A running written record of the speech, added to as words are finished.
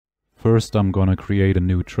First I'm gonna create a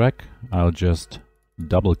new track. I'll just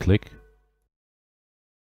double click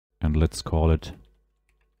and let's call it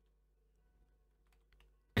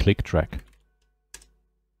click track.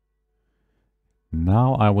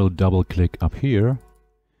 Now I will double click up here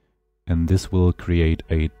and this will create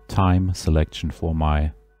a time selection for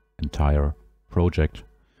my entire project,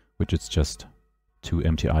 which is just 2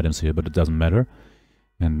 empty items here, but it doesn't matter.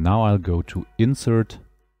 And now I'll go to Insert,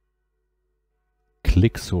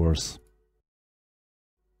 Click Source.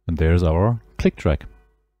 And there's our click track.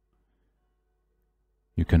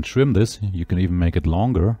 You can trim this, you can even make it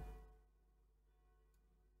longer.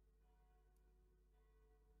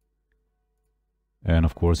 And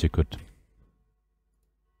of course you could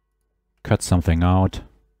cut something out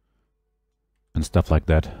and stuff like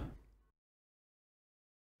that.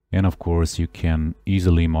 And of course you can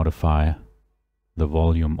easily modify the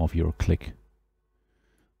volume of your click.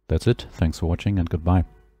 That's it. Thanks for watching and goodbye.